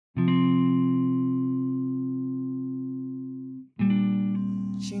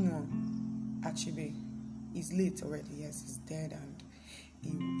Achebe. He's late already, yes, he's dead, and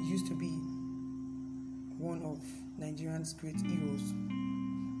he used to be one of Nigerians' great heroes.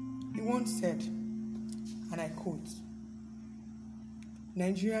 He once said, and I quote,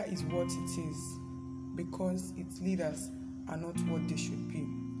 "Nigeria is what it is because its leaders are not what they should be."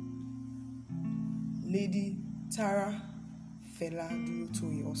 Lady Tara Fela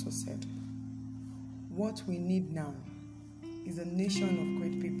Durotoye also said, "What we need now is a nation of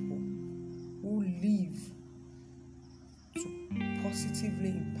great people who live to positively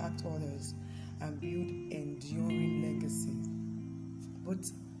impact others and build enduring legacies."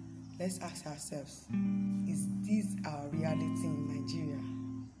 But let's ask ourselves, is this our reality in Nigeria?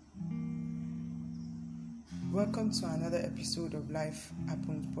 Welcome to another episode of Life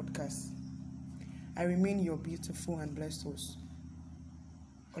Happens Podcast. I remain your beautiful and blessed host,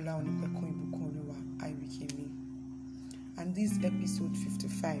 Olaonipekun Ibukunoluwa Aiwikemi. And this episode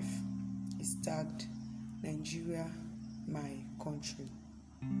 55 is tagged Nigeria, My Country.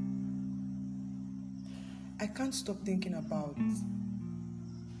 I can't stop thinking about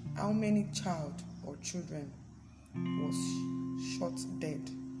how many child or children was shot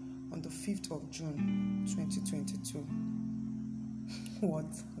dead on the 5th of June 2022.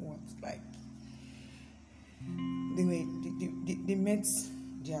 What? Like, they met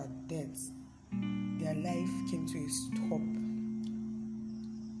their deaths. Their life came to a stop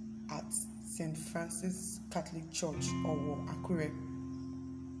at St. Francis Catholic Church, or Akure.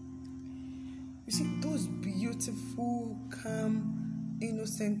 You see, those beautiful, calm,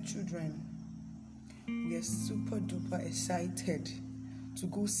 innocent children were super duper excited to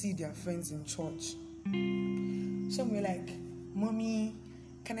go see their friends in church. Some were like, "Mommy,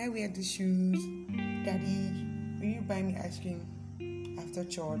 can I wear these shoes? Daddy, will you buy me ice cream after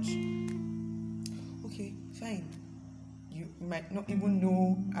church?" Okay, fine. You might not even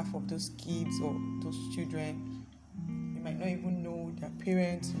know half of those kids or those children. You might not even know their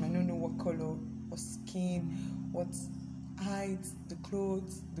parents. You might not know what color, what skin, what height, the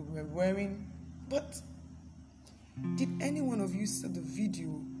clothes they were wearing. But did any one of you see the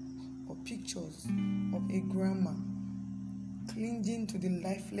video or pictures of a grandma clinging to the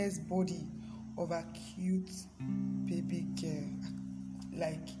lifeless body of a cute baby girl?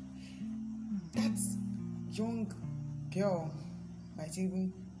 Like, that young girl might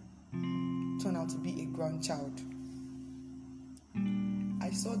even turn out to be a grandchild. I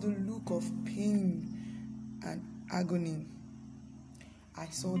saw the look of pain and agony. I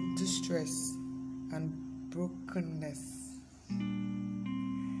saw distress and brokenness.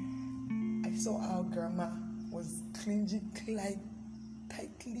 I saw how grandma was clinging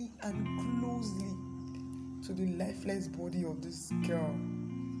tightly and closely to the lifeless body of this girl.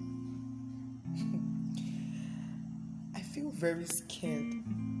 I feel very scared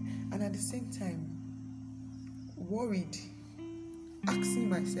and at the same time worried, asking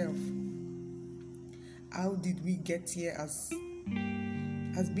myself, how did we get here as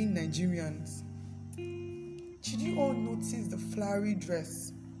being Nigerians? Did you all notice the flowery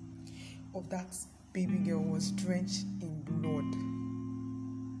dress of that baby girl was drenched in blood?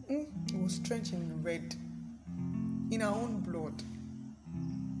 It was drenched in red, in her own blood.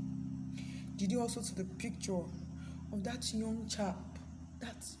 Did you also see the picture of that young chap,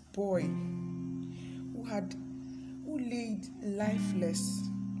 that boy who laid lifeless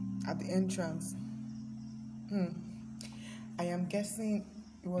at the entrance? I am guessing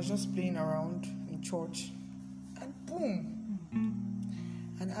he was just playing around in church, and boom,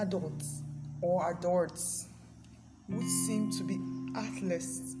 an adult or adults who seemed to be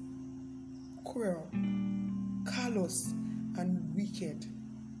heartless, cruel, callous, and wicked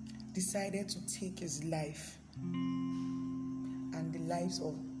decided to take his life and the lives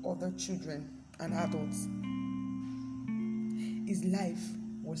of other children and adults. His life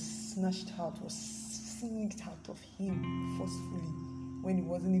was snatched out, was singed out of him forcefully when he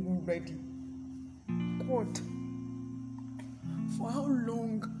wasn't even ready. God, for how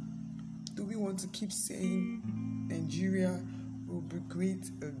long do we want to keep saying Nigeria will be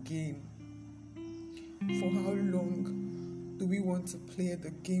great again? For how long do we want to play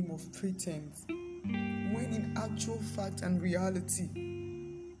the game of pretense when in actual fact and reality,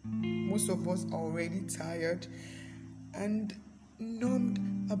 most of us are already tired and numbed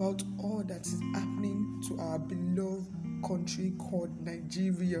about all that is happening to our beloved country called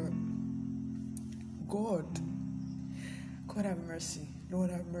Nigeria? God have mercy.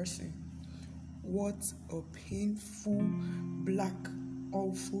 Lord have mercy. What a painful, black,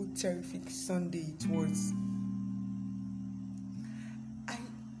 awful, terrific Sunday it was.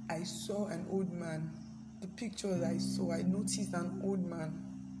 I saw an old man. The pictures I saw, I noticed an old man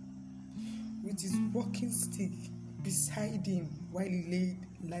with his walking stick beside him while he lay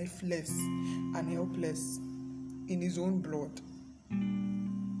lifeless and helpless in his own blood.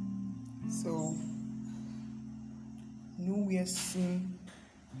 So, nowhere seemed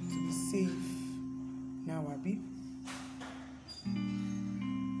to be safe now, Abi.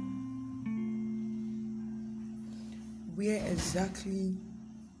 Where exactly,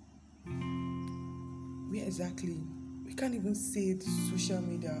 we can't even say the social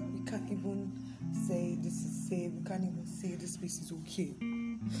media, we can't even say this is safe, we can't even say this place is okay.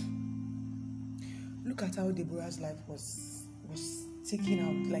 Look at how Deborah's life was taken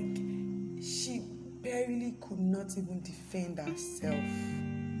out. Like, she barely could not even defend herself.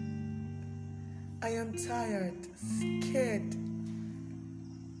 I am tired, scared,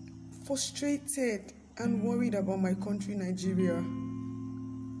 frustrated, and worried about my country, Nigeria.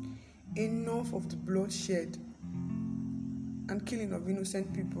 Enough of the bloodshed and killing of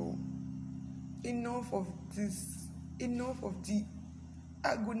innocent people. Enough of this. Enough of the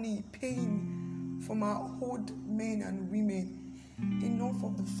agony, pain from our old men and women. Enough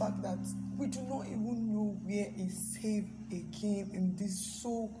of the fact that we do not even know where is safe again in this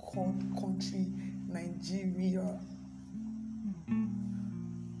so-called country, Nigeria.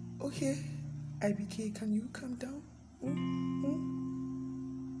 Okay, IBK, can you calm down?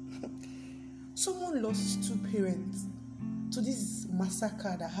 Someone lost his two parents to this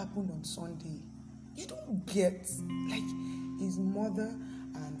massacre that happened on Sunday. You don't get, like, his mother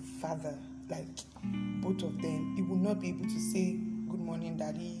and father, like, both of them, he will not be able to say, good morning,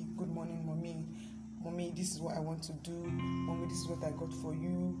 daddy, good morning, mommy. Mommy, this is what I want to do. Mommy, this is what I got for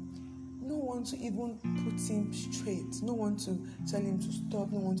you. No one to even put him straight. No one to tell him to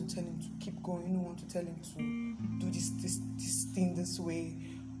stop. No one to tell him to keep going. No one to tell him to do this thing this way.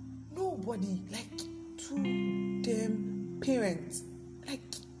 Nobody, like, two damn parents. Like,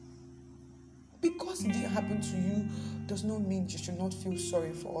 because it didn't happen to you does not mean you should not feel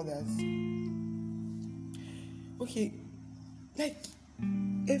sorry for others. Okay, like,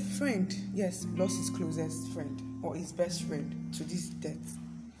 a friend, yes, lost his closest friend or his best friend to this death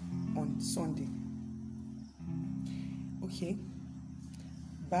on Sunday. Okay,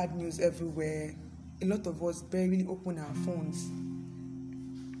 bad news everywhere. A lot of us barely open our phones.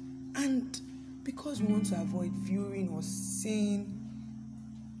 And because we want to avoid viewing or seeing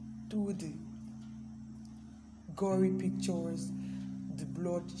through the gory pictures, the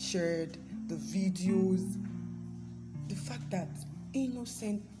bloodshed, the videos, the fact that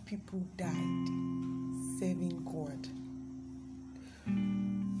innocent people died serving God.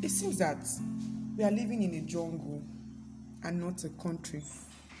 It seems that we are living in a jungle and not a country,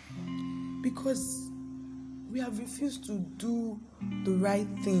 because we have refused to do the right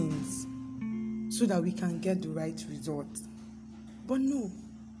things so that we can get the right result. But no,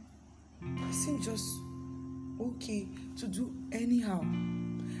 it seems just okay to do anyhow.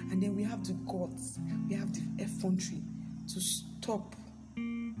 And then we have the guts, we have the effrontery to stop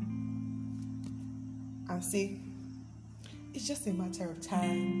and say, it's just a matter of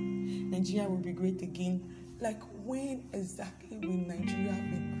time. Nigeria will be great again. Like, when exactly will Nigeria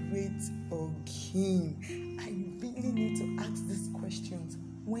be great again? I really need to ask these questions.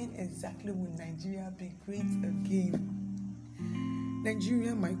 When exactly will Nigeria be great again?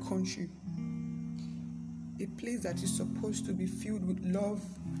 Nigeria, my country, a place that is supposed to be filled with love,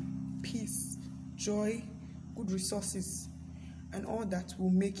 peace, joy, good resources, and all that will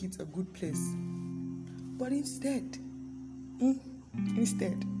make it a good place. But instead,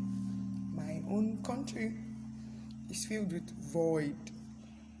 my own country is filled with void,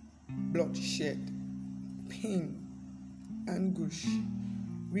 bloodshed, pain, anguish,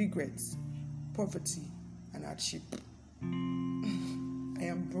 regrets, poverty, and hardship. I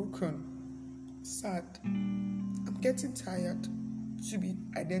am broken, sad. I'm getting tired to be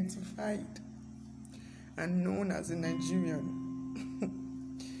identified and known as a Nigerian.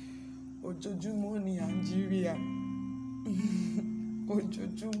 Ojojumo ni Nigeria.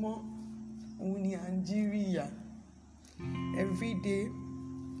 Ojojumo ni Nigeria. Every day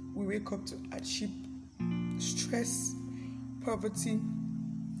we wake up to hardship, stress, poverty,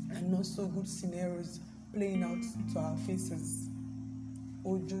 and not so good scenarios playing out to our faces.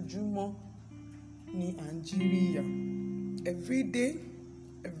 Ojojumo ni Nigeria. Every day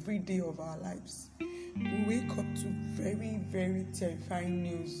of our lives, we wake up to very, very terrifying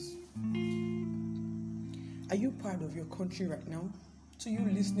news. Are you proud of your country right now? To you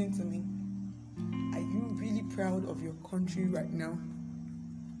listening to me, are you really proud of your country right now?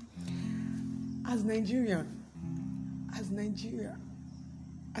 As Nigeria, has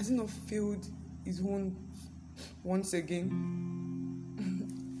it not failed its own once again?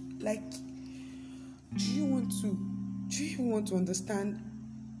 Like, Do you want to understand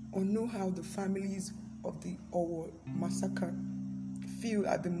or know how the families of the Owo massacre feel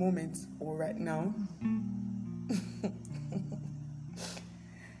at the moment or right now?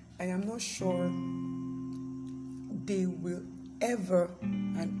 I am not sure they will ever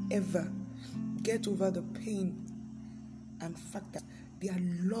and ever get over the pain and fact that their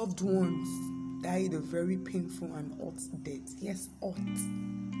loved ones died a very painful and hot death. Yes, hot.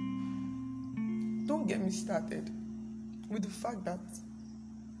 Don't get me started with the fact that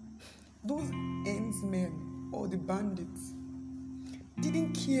those ends-men or the bandits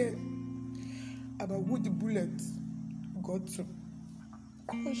didn't care about who the bullet got to.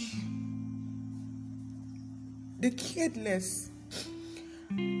 Gosh, they cared less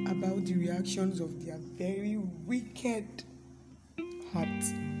about the reactions of their very wicked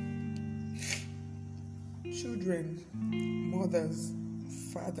hearts. Children, mothers,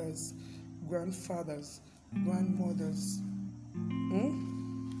 fathers, grandfathers, grandmothers,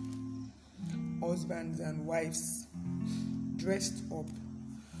 husbands and wives dressed up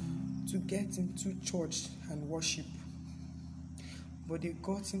to get into church and worship. But they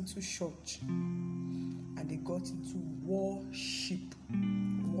got into church and they got into worship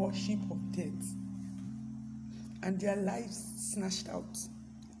of death, and their lives snatched out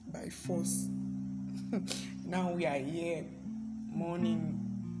by force. Now we are here mourning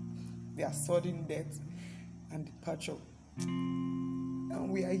their sudden death and departure,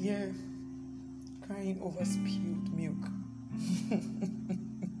 and we are here crying over spilled milk.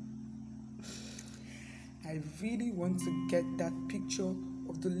 I really want to get that picture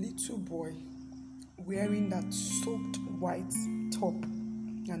of the little boy wearing that soaked white top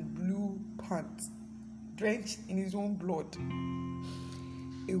and blue pants, drenched in his own blood,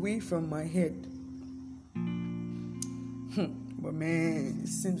 away from my head. But man, it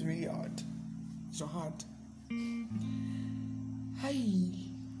seems really hard. So hard.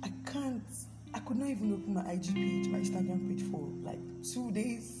 I could not even open my IG page, my Instagram page for like 2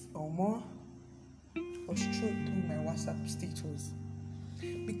 days or more. Or straight through my WhatsApp status,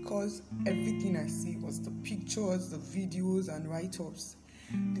 because everything I see was the pictures, the videos and write-ups.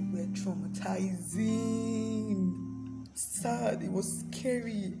 They were traumatizing, sad, it was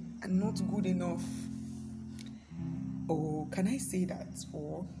scary and not good enough. Or can I say that?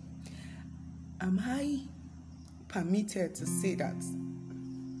 Or am I permitted to say that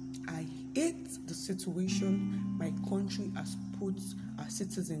I hate the situation my country has put our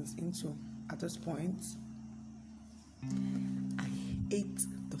citizens into at this point? I hate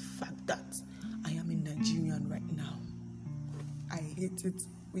the fact that I am in Nigerian right now. I hate it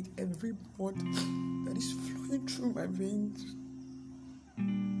with every blood that is flowing through my veins.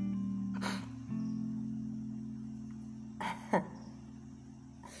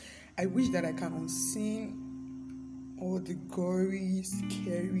 I wish that I can unseen all the gory,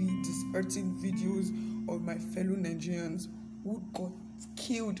 scary, disheartening videos of my fellow Nigerians who got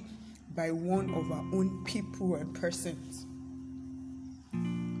killed by one of our own people and persons.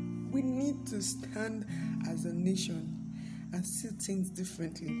 We need to stand as a nation and see things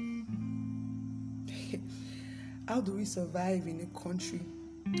differently. How do we survive in a country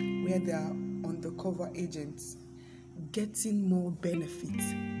where there are undercover agents getting more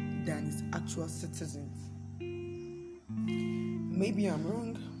benefits than its actual citizens? Maybe I'm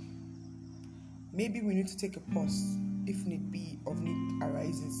wrong. Maybe we need to take a pause, if need be, of need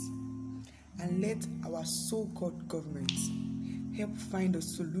arises, and let our so-called government help find a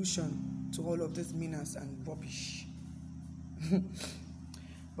solution to all of this menace and rubbish.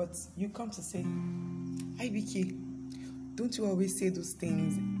 But you come to say, IBK, don't you always say those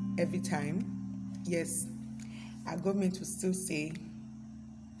things every time? Yes, our government will still say,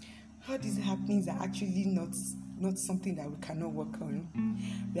 how these happenings are actually not something that we cannot work on.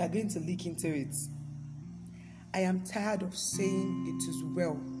 We are going to look into it. I am tired of saying it is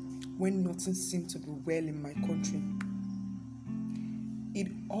well when nothing seems to be well in my country. It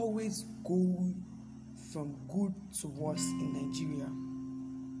always goes from good to worse in Nigeria.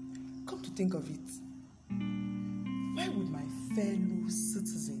 Come to think of it, why would my fellow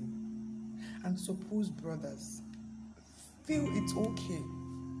citizen and supposed brothers feel it's okay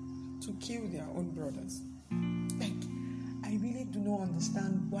to kill their own brothers? Like, I really do not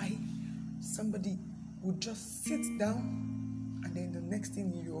understand why somebody would just sit down and then the next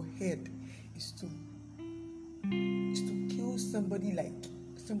thing in your head is to kill somebody, like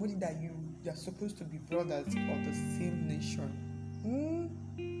somebody that you're supposed to be brothers of the same nation.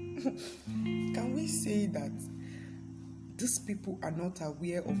 Can we say that these people are not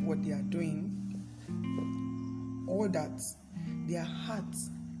aware of what they are doing, or that their hearts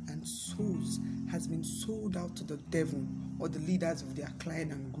and souls has been sold out to the devil or the leaders of their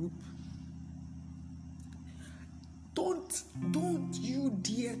clan and group. Don't you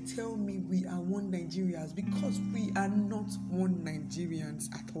dare tell me we are one Nigerians, because we are not one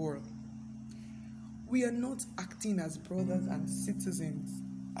Nigerians at all. We are not acting as brothers and citizens.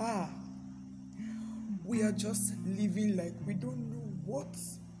 We are just living like we don't know what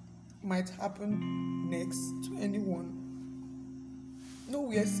might happen next to anyone.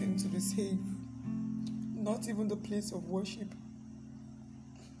 Nowhere seems to be safe, not even the place of worship.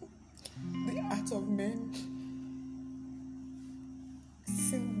 The heart of men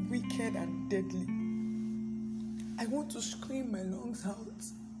seem wicked and deadly. I want to scream my lungs out.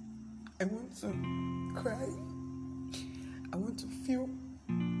 I want to cry. I want to feel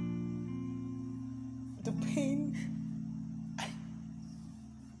the pain.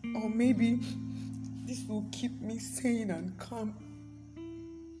 Or maybe this will keep me sane and calm.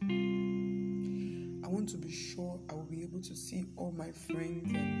 I want to be sure I will be able to see all my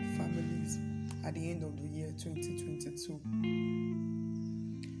friends and families at the end of the year 2022.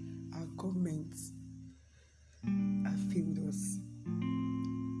 Our governments have failed us.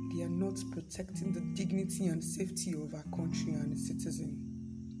 They are not protecting the dignity and safety of our country and its citizens.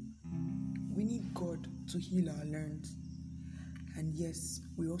 We need God to heal our lands. And yes,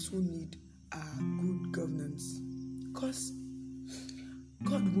 we also need good governance. Because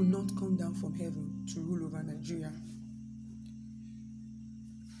God will not come down from heaven to rule over Nigeria.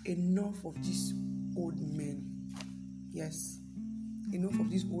 Enough of these old men. Yes, enough of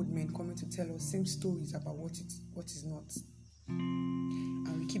these old men coming to tell us same stories about what is not.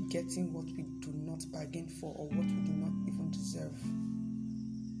 And we keep getting what we do not bargain for or what we do not even deserve.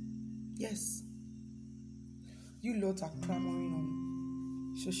 Yes, you lot are clamoring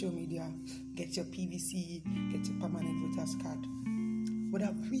on social media, get your PVC, get your permanent voters card. But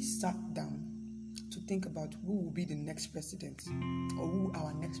have we sat down to think about who will be the next president or who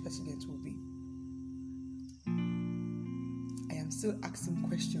our next president will be? I am still asking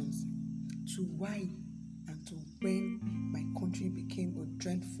questions to why and to when my country became a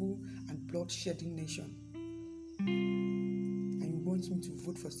dreadful and blood-shedding nation. And you want me to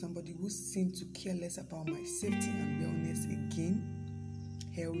vote for somebody who seems to care less about my safety and wellness again?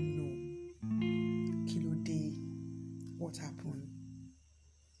 Hell no. Kilo day. What happened?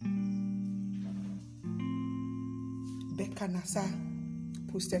 Becca Nasa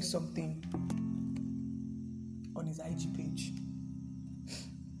posted something on his IG page.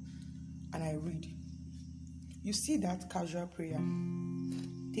 And I read, "You see that casual prayer?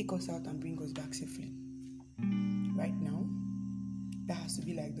 Take us out and bring us back safely." Right now, that has to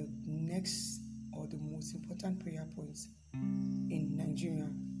be like the next or the most important prayer points in Nigeria,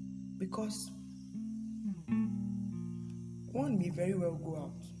 because one may very well go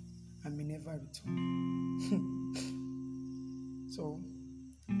out and may never return. So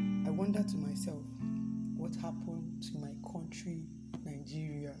I wonder to myself, what happened to my country,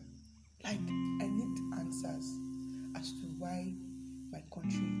 Nigeria? Like, I need answers as to why my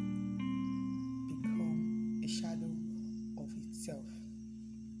country become a shadow of itself.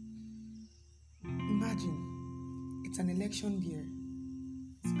 Imagine, it's an election year,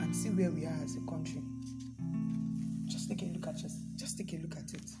 and see where we are as a country. Just take a look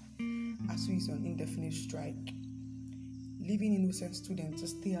at it. ASUU is on indefinite strike, leaving innocent students to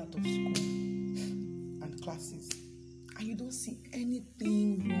stay out of school and classes. And you don't see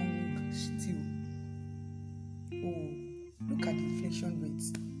anything wrong still. Oh, look at the inflation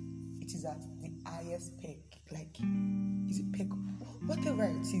rates. It is at the highest peg. Like, is it peg? Whatever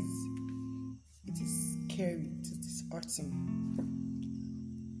it is scary. It is disheartening.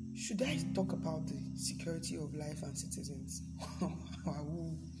 Should I talk about the security of life and citizens?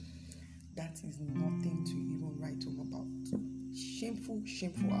 That is nothing to even write home about. Shameful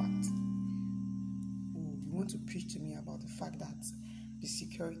act. Oh, you want to preach to me about the fact that the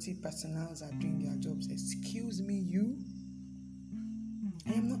security personnel are doing their jobs? Excuse me, you?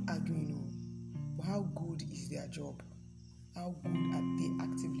 I am not arguing, no. But how good is their job? How good are they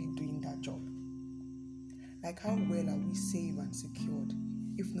actively doing that job? Like, how well are we safe and secured,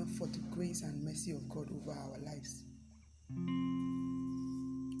 if not for the grace and mercy of God over our lives?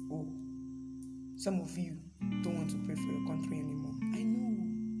 Oh, some of you don't want to pray for your country anymore. I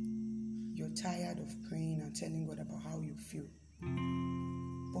know you're tired of praying and telling God about how you feel.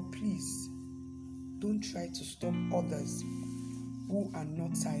 But please, don't try to stop others who are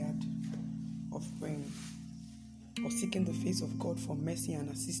not tired of praying or seeking the face of God for mercy and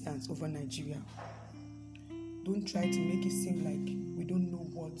assistance over Nigeria. Don't try to make it seem like we don't know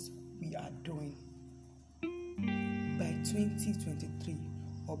what we are doing. By 2023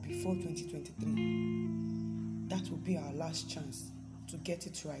 or before 2023. That will be our last chance to get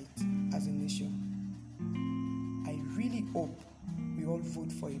it right as a nation. I really hope we all vote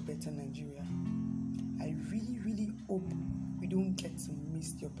for a better Nigeria. I really, really hope we don't get to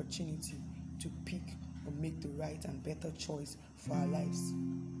miss the opportunity to pick or make the right and better choice for our lives.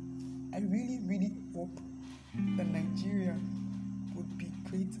 I really, really hope that Nigeria would be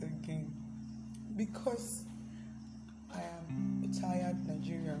great again, because I am a tired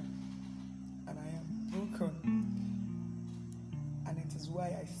Nigerian and I am broken. And it is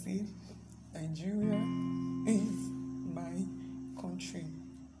why I say Nigeria is my country.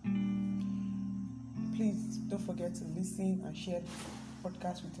 Please don't forget to listen and share the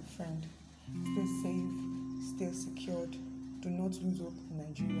podcast with a friend. Stay safe, stay secured. Do not lose hope in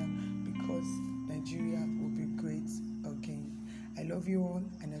Nigeria, because Nigeria will be great again. I love you all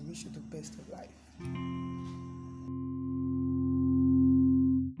and I wish you the best of